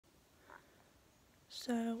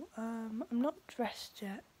So, I'm not dressed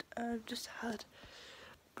yet. I've just had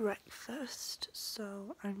breakfast,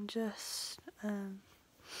 so I'm just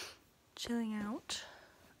chilling out.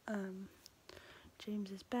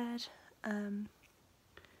 James's bed.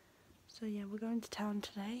 So yeah, we're going to town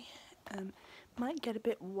today. Might get a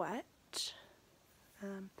bit wet.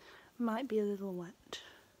 Might be a little wet.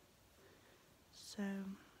 So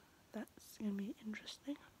that's gonna be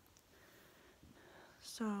interesting.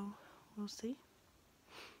 So we'll see.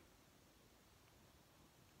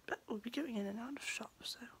 But we'll be going in and out of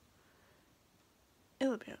shops, so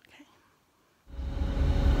it'll be okay.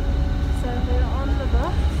 So we're on the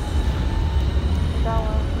bus with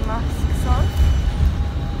our masks on,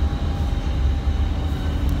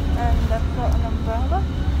 and I've got an umbrella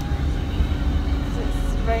because it's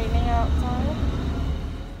raining outside.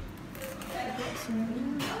 I've got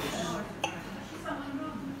some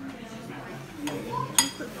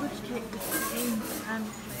chocolate fudge cake with James and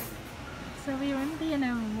so we were in B&O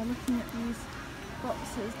and we're looking at these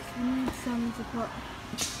boxes because we need some to put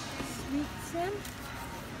sweets in.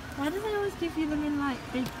 Why do they always give you them in like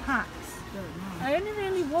big packs? Don't know. I only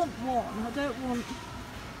really want one, I don't want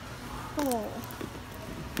 4.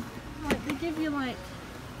 Like they give you like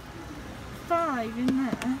 5 in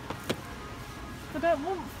there. I don't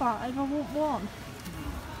want 5, I want 1.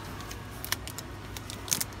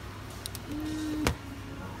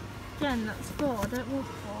 Again, that's 4, I don't want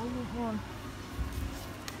 4, I want 1.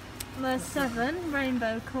 And there's 7,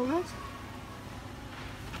 rainbow coloured.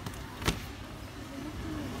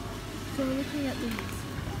 So we're looking at these.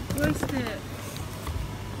 Roasted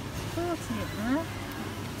 40 in there.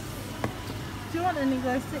 Do you want any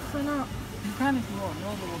glow sticks or not? You can if you want,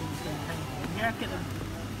 all the ones don't pay. Yeah, get them.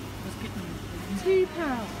 Just get them. £2.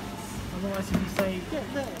 Otherwise if you say... Get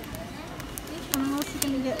those. And I'm also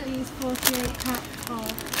going to get these 48 pack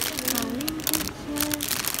of Halloween pictures.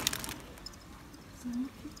 So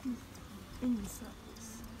look at these inserts.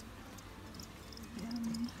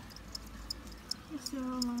 And yes, they're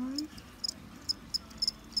all live.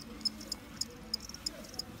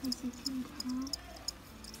 As you can tell,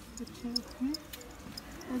 the children.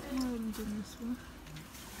 There's worms in this one.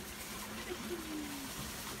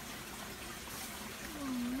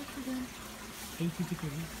 Oh, look at that. 80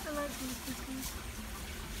 degrees. I like these cookies.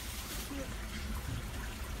 Yep.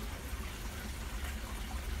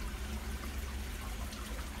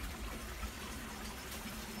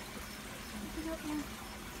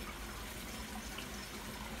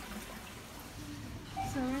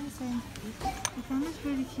 So we're in the same place. I found this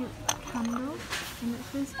really cute candle, and it's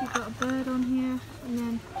basically got a bird on here, and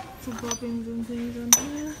then some bobbins and things on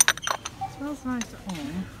here. It smells nice. Oh,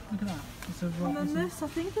 look at that. It's a and then this, I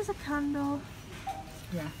think, is a candle.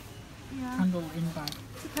 Yeah. Yeah. Candle in bag.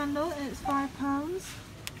 It's a candle, and it's £5.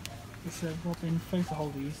 It's a robin photo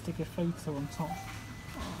holder. You stick a photo on top.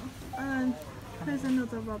 Oh. And there's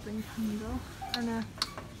another robin candle, and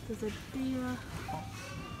there's a deer,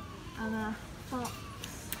 and a fox.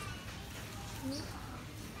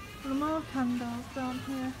 And more candles down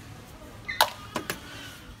here.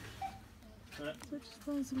 So just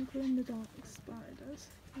find some glow in the dark spiders.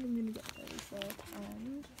 I'm going to get those for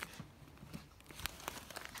 £1.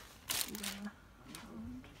 Yeah.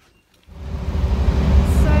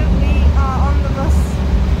 So we are on the bus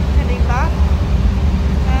heading back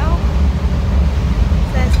now.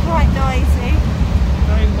 So it's quite noisy.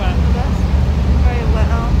 Very wet. The bus. Very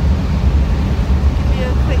wet on. Give you a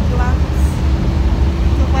quick glance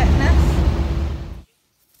at the wetness.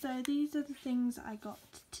 So these are the things I got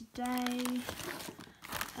today.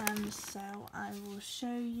 So I will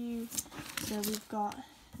show you. So we've got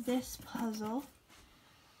this puzzle.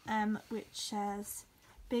 Which says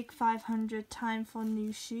Big 500 Time for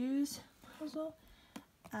New Shoes puzzle,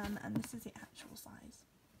 and this is the actual size,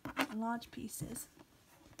 large pieces,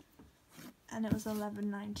 and it was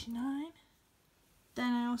 $11.99.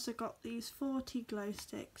 Then I also got these 40 glow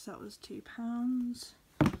sticks, that was £2,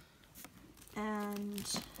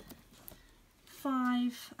 and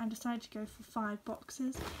 5, I decided to go for 5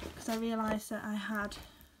 boxes because I realised that I had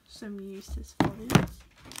some uses for these.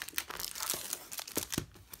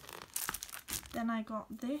 Then I got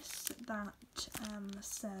this that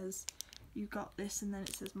says you got this, and then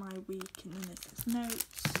it says my week, and then it says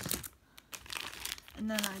notes. And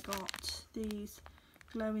then I got these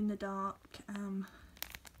glow in the dark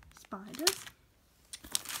spiders,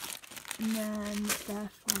 and then they're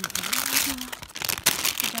from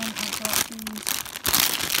Then I got these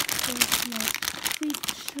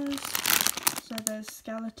creatures, so there's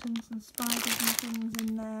skeletons and spiders and things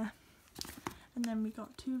in there. And then we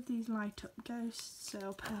got 2 of these light up ghosts, so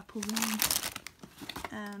a purple one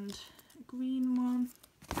and a green one.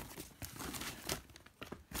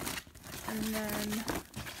 And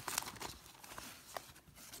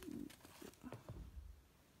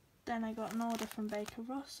then I got an order from Baker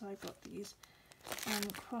Ross, so I got these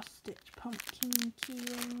cross-stitch pumpkin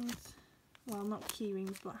keyrings. Well, not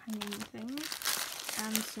keyrings, but hanging things.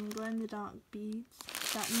 And some glow-in-the-dark beads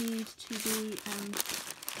that need to be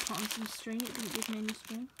put on some string. It didn't give me any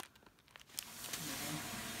string.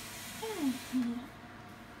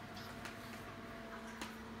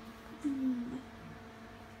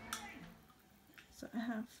 So I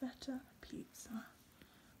have feta pizza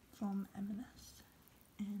from M&S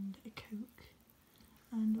and a Coke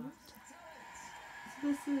and water. So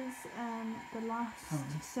this is the last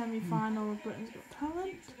semi-final of Britain's Got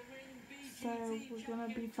Talent. So we're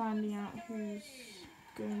going to be finding out who's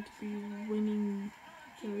going to be winning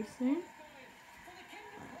very soon.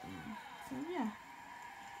 So yeah.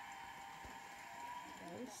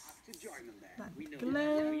 That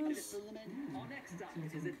glows. Our next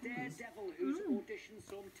act is a daredevil whose audition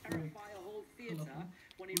saw him terrify a whole theatre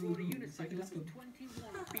when he rode a unicycle that was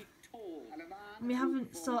 21 feet tall. We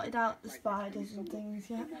haven't sorted out the spiders and things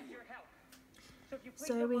yet.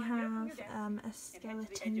 So we have a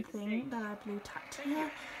skeleton thing that I blue tacked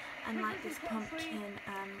here, and like this pumpkin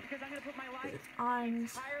with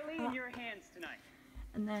arms up.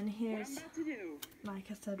 And then here's,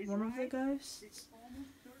 like I said, one of the ghosts.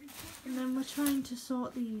 And then we're trying to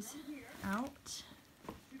sort these out.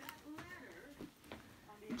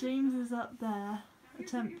 James is up there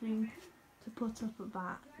attempting to put up a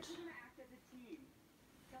bat.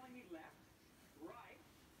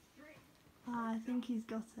 I think he's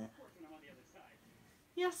got it.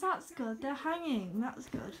 Yes, that's good. They're hanging. That's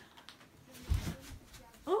good.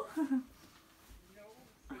 Oh.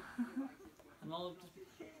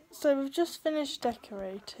 So we've just finished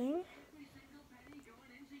decorating.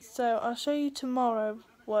 So I'll show you tomorrow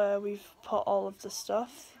where we've put all of the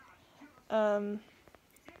stuff. And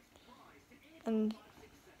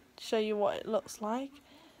show you what it looks like.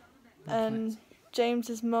 And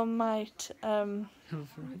James's mum might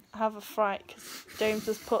have a fright because James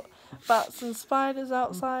has put bats and spiders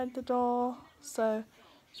outside the door, so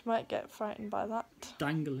she might get frightened by that.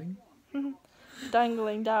 Dangling.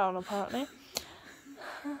 Dangling down, apparently.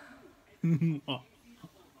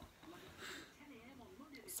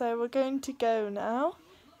 So we're going to go now.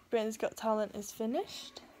 Britain's Got Talent is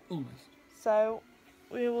finished. Almost. So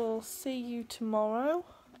we will see you tomorrow.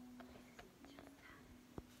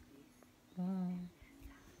 Bye.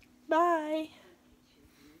 Bye.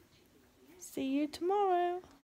 See you tomorrow.